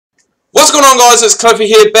What's going on, guys? It's Cliffy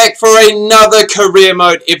here, back for another career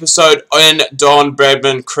mode episode in Don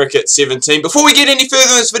Bradman Cricket 17. Before we get any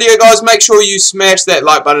further in this video, guys, make sure you smash that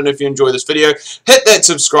like button if you enjoy this video. Hit that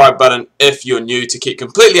subscribe button if you're new to keep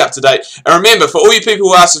completely up to date. And remember, for all you people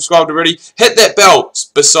who are subscribed already, hit that bell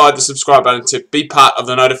beside the subscribe button to be part of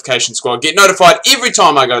the notification squad. Get notified every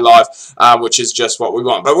time I go live, which is just what we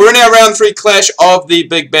want. But we're in our round 3 clash of the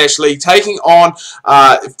Big Bash League, taking on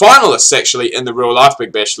finalists, actually, in the real life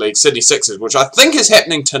Big Bash League, Sydney Sixers, which I think is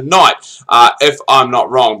happening tonight, if I'm not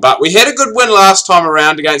wrong. But we had a good win last time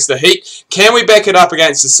around against the Heat. Can we back it up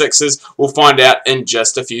against the Sixers? We'll find out in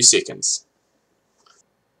just a few seconds.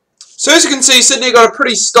 So as you can see, Sydney got a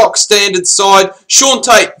pretty stock standard side. Sean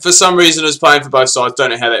Tate, for some reason, is playing for both sides. Don't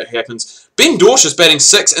know how that happens. Ben Dorsch is batting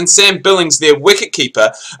 6 and Sam Billings, their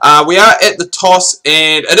wicketkeeper. We are at the toss,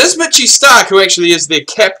 and it is Mitchie Stark who actually is their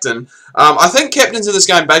captain. I think captains in this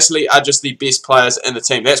game basically are just the best players in the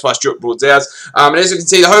team. That's why Stuart Broad's ours. And as you can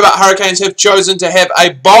see, the Hobart Hurricanes have chosen to have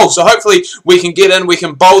a bowl. So hopefully we can get in, we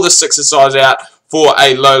can bowl the Sixers size out for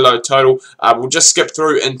a low total. We'll just skip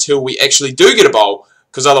through until we actually do get a bowl,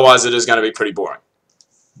 because otherwise it is going to be pretty boring.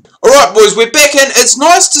 Alright, boys, we're back in. It's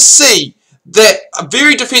nice to see that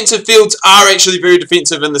very defensive fields are actually very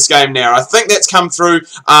defensive in this game now. I think that's come through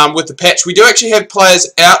with the patch. We do actually have players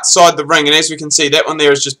outside the ring, and as we can see, that one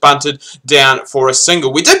there is just bunted down for a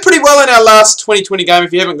single. We did pretty well in our last 2020 game.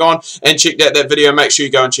 If you haven't gone and checked out that video, make sure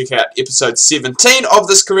you go and check out episode 17 of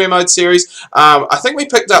this career mode series. I think we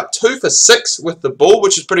picked up 2 for 6 with the ball,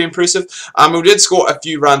 which is pretty impressive. We did score a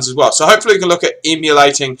few runs as well. So hopefully we can look at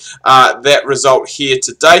emulating that result here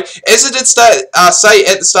today. As I did say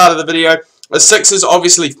at the start of the video, the Sixers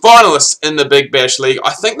obviously finalists in the Big Bash League.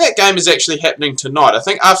 I think that game is actually happening tonight. I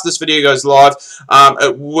think after this video goes live,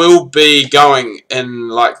 it will be going in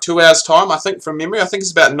like 2 hours time, I think, from memory. I think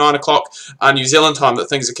it's about 9 o'clock New Zealand time that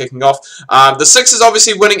things are kicking off. The Sixers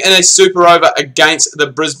obviously winning in a super over against the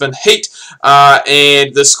Brisbane Heat,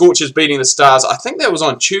 and the Scorchers beating the Stars. I think that was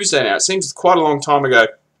on Tuesday now. It seems quite a long time ago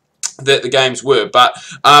that the games were. But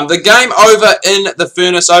the game over in the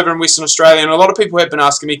Furnace over in Western Australia, and a lot of people have been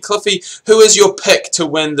asking me, Cliffy, who is your pick to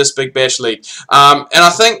win this Big Bash League? And I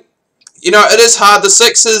think, you know, it is hard. The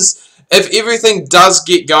Sixers, if everything does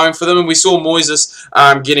get going for them, and we saw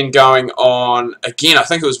Moises getting going on, again, I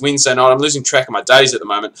think it was Wednesday night. I'm losing track of my days at the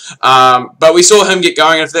moment. But we saw him get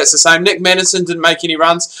going, and if that's the same, Nick Madison didn't make any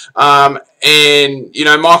runs. And, you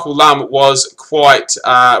know, Michael Lum was quite,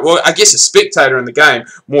 well, I guess a spectator in the game,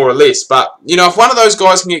 more or less. But, you know, if one of those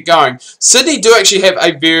guys can get going, Sydney do actually have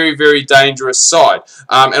a very dangerous side.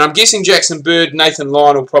 And I'm guessing Jackson Bird, Nathan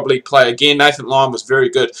Lyon will probably play again. Nathan Lyon was very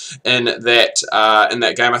good in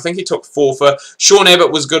that game. I think he took 4 for. Sean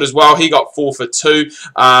Abbott was good as well. He got 4 for 2.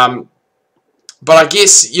 But I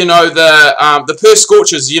guess, you know, the Perth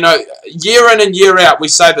Scorchers, you know, year in and year out, we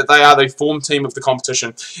say that they are the form team of the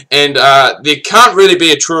competition. And there can't really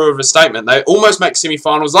be a truer of a statement. They almost make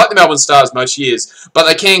semi-finals, like the Melbourne Stars most years, but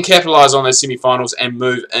they can capitalise on those semi-finals and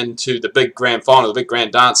move into the big grand final, the big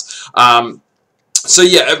grand dance. So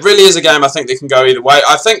yeah, it really is a game I think that can go either way.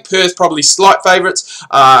 I think Perth probably slight favourites,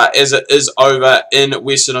 as it is over in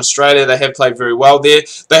Western Australia. They have played very well there.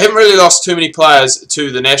 They haven't really lost too many players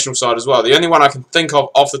to the national side as well. The only one I can think of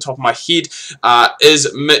off the top of my head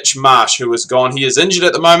is Mitch Marsh, who is gone. He is injured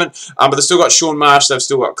at the moment, but they've still got Sean Marsh, they've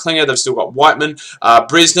still got Klinger, they've still got Whiteman,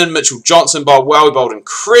 Bresnan, Mitchell Johnson bowled well. He bowled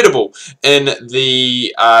incredible in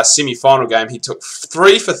the semi-final game. He took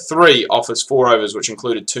 3 for 3 off his 4 overs, which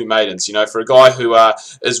included 2 maidens. You know, for a guy who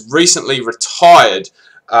is recently retired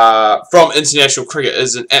from international cricket,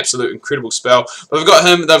 is an absolute incredible spell. But they've got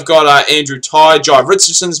him, they've got Andrew Tye, Jai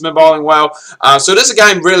Richardson's been bowling well. So it is a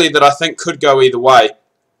game really that I think could go either way.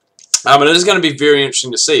 And it is going to be very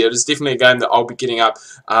interesting to see. It is definitely a game that I'll be getting up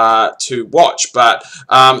to watch. But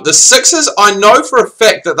the Sixers, I know for a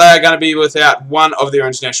fact that they are going to be without one of their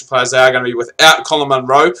international players. They are going to be without Colin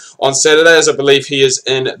Munro on Saturday, as I believe he is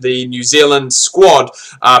in the New Zealand squad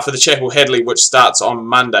for the Chapel Hadley, which starts on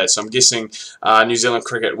Monday. So I'm guessing New Zealand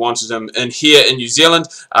Cricket wanted him in here in New Zealand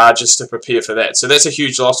just to prepare for that. So that's a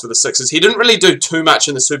huge loss for the Sixers. He didn't really do too much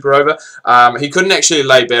in the super over. He couldn't actually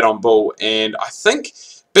lay bat on ball, and I think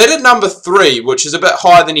batted number 3, which is a bit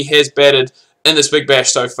higher than he has batted in this Big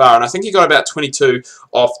Bash so far, and I think he got about 22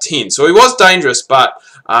 off 10. So he was dangerous, but,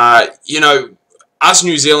 you know, us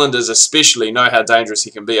New Zealanders especially know how dangerous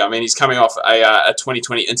he can be. I mean, he's coming off a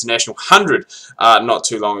 2020 International 100 not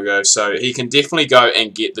too long ago, so he can definitely go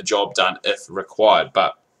and get the job done if required.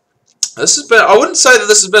 But This has been, I wouldn't say that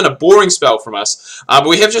this has been a boring spell from us, but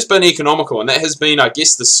we have just been economical, and that has been, I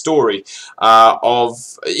guess, the story of,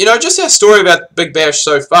 just our story about Big Bash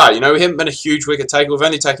so far. We haven't been a huge wicket taker. We've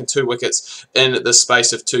only taken 2 wickets in the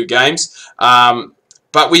space of 2 games.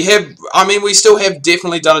 But we still have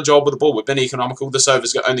definitely done a job with the ball. We've been economical. This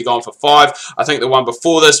over's only gone for 5. I think the one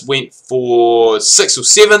before this went for 6 or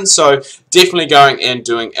 7. So definitely going and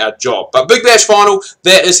doing our job. But Big Bash final,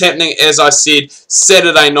 that is happening, as I said,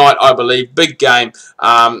 Saturday night, I believe. Big game.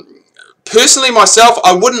 Personally, myself,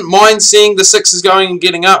 I wouldn't mind seeing the 6s going and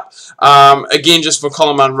getting up. Again, just for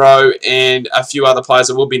Colin Munro and a few other players,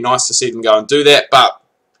 it would be nice to see them go and do that. But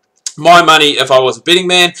my money, if I was a betting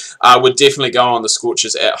man, would definitely go on the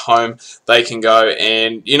Scorchers at home. They can go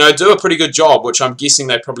and, do a pretty good job, which I'm guessing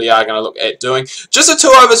they probably are going to look at doing. Just the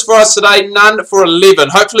 2 overs for us today, none for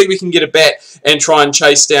 11. Hopefully we can get a bat and try and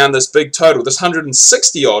chase down this big total, this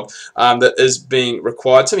 160 odd that is being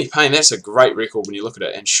required. Timmy Payne, that's a great record when you look at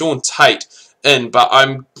it. And Sean Tate in, but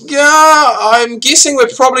I'm guessing we're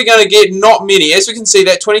probably going to get not many. As we can see,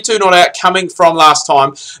 that 22 not out coming from last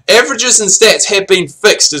time. Averages and stats have been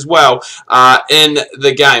fixed as well in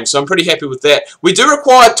the game, so I'm pretty happy with that. We do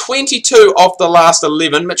require 22 off the last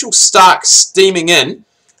 11. Mitchell Stark steaming in,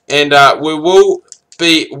 and we will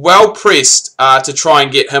be well pressed to try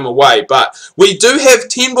and get him away, but we do have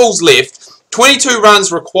 10 balls left, 22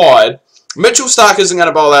 runs required. Mitchell Stark isn't going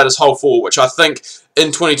to bowl out his whole 4, which I think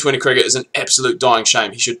in 2020 cricket is an absolute dying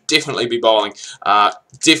shame. He should definitely be bowling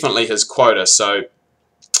definitely his quota. So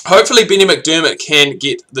hopefully Benny McDermott can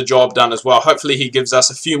get the job done as well. Hopefully he gives us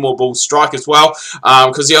a few more balls strike as well,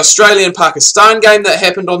 because the Australian-Pakistan game that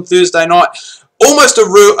happened on Thursday night, almost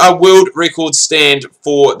a world record stand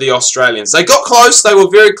for the Australians. They got close. They were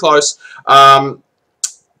very close.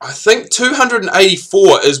 I think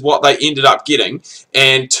 284 is what they ended up getting,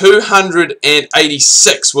 and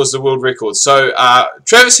 286 was the world record. So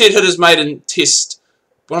Travis Head hit his maiden test.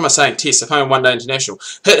 What am I saying? Test. I'm playing one day international.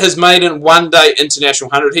 Hit his maiden one-day international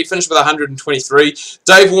 100. He finished with 123.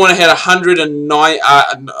 Dave Warner had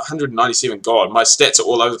 197. God, my stats are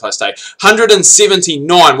all over the place today.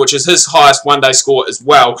 179, which is his highest one-day score as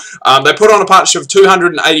well. They put on a partnership of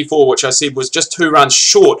 284, which I said was just 2 runs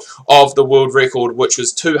short of the world record, which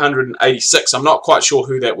was 286. I'm not quite sure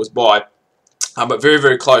who that was by, but very,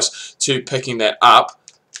 very close to picking that up.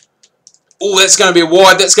 Oh, that's going to be a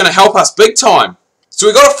wide. That's going to help us big time. So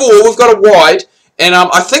we've got a 4, we've got a wide, and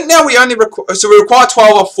I think now we only require 12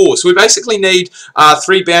 off 4, so we basically need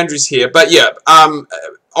 3 boundaries here. But yeah,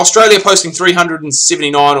 Australia posting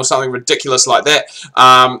 379 or something ridiculous like that,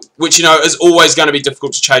 which is always going to be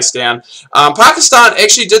difficult to chase down. Pakistan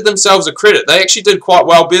actually did themselves a credit. They actually did quite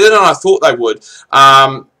well, better than I thought they would,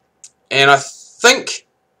 and I think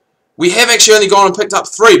we have actually only gone and picked up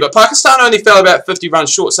 3, but Pakistan only fell about 50 runs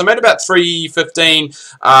short, so made about 315,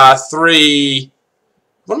 3...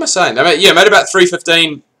 What am I saying? Made about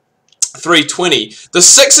 315, 320. The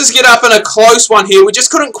 6s get up in a close one here. We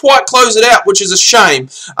just couldn't quite close it out, which is a shame.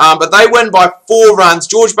 But they win by 4 runs.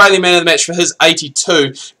 George Bailey, man of the match for his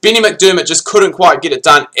 82. Benny McDermott just couldn't quite get it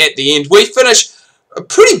done at the end. We finished a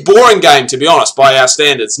pretty boring game, to be honest, by our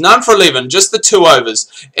standards. None for 11, just the 2 overs.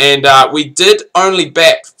 And we did only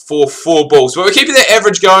bat for 4 balls. But we're keeping that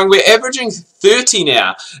average going. We're averaging 30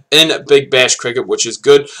 now in Big Bash cricket, which is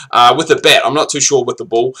good. With the bat, I'm not too sure with the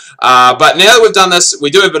ball. But now that we've done this, we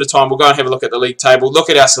do have a bit of time. We'll go and have a look at the league table, look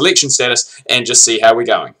at our selection status, and just see how we're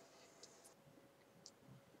going.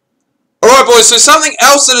 Alright boys, so something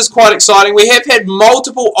else that is quite exciting, we have had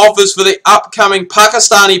multiple offers for the upcoming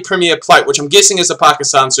Pakistani Premier Plate, which I'm guessing is the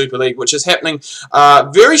Pakistan Super League, which is happening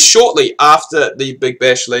very shortly after the Big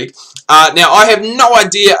Bash League. Now, I have no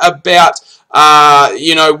idea about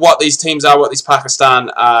what these teams are, what these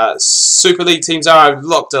Pakistan Super League teams are. I've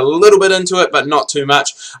looked a little bit into it, but not too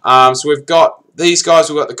much. So we've got these guys,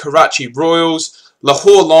 we've got the Karachi Royals,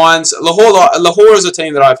 Lahore Lions. Lahore is a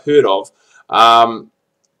team that I've heard of.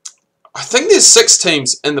 I think there's 6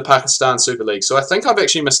 teams in the Pakistan Super League, so I think I've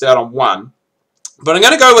actually missed out on one. But I'm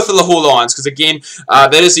going to go with the Lahore Lions, because again,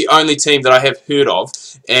 that is the only team that I have heard of,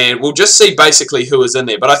 and we'll just see basically who is in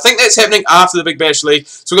there. But I think that's happening after the Big Bash League,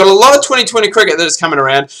 so we've got a lot of 2020 cricket that is coming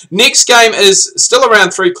around. Next game is still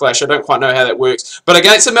around 3 clash, I don't quite know how that works, but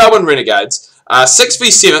against the Melbourne Renegades.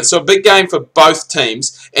 6v7, so a big game for both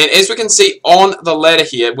teams. And as we can see on the ladder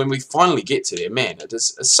here, when we finally get to there, man,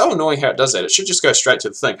 it's so annoying how it does that. It should just go straight to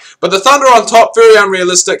the thing. But the Thunder on top, very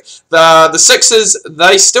unrealistic. The Sixers,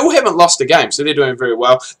 they still haven't lost a game, so they're doing very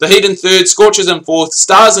well. The Heat in 3rd, Scorchers in 4th,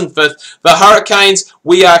 Stars in 5th. The Hurricanes,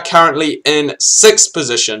 we are currently in 6th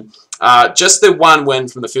position. Just the 1 win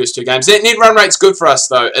from the first 2 games. That net run rate's good for us,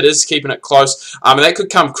 though. It is keeping it close, and that could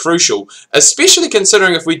come crucial, especially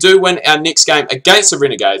considering if we do win our next game against the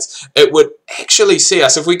Renegades, it would actually see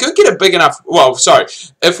us, if we could get a big enough, well, sorry,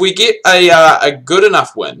 if we get a good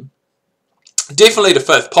enough win, definitely the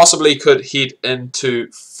 5th, possibly could head into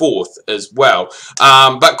 4th as well.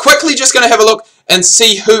 But quickly just going to have a look and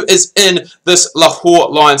see who is in this Lahore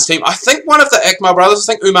Lions team. I think one of the Akmal brothers,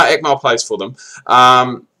 I think Umar Akmal plays for them.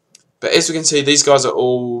 But as we can see, these guys are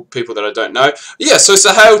all people that I don't know. Yeah, so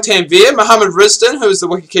Sahel Tanvir, Mohammed Risdon, who is the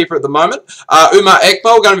wicketkeeper at the moment. Umar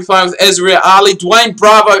Akmal, going to be playing with Azria Ali, Dwayne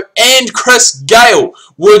Bravo, and Chris Gale,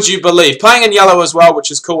 would you believe. Playing in yellow as well, which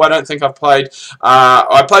is cool. I don't think I've played.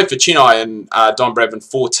 I played for Chennai in Don Bradman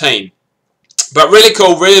 14. But really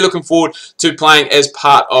cool, really looking forward to playing as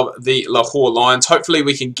part of the Lahore Lions. Hopefully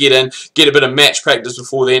we can get in, get a bit of match practice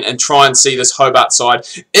before then, and try and see this Hobart side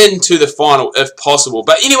into the final if possible.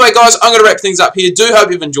 But anyway, guys, I'm going to wrap things up here. Do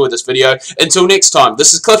hope you've enjoyed this video. Until next time,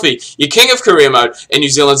 this is Cliffy, your king of career mode and New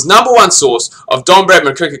Zealand's #1 source of Don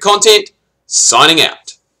Bradman cricket content, signing out.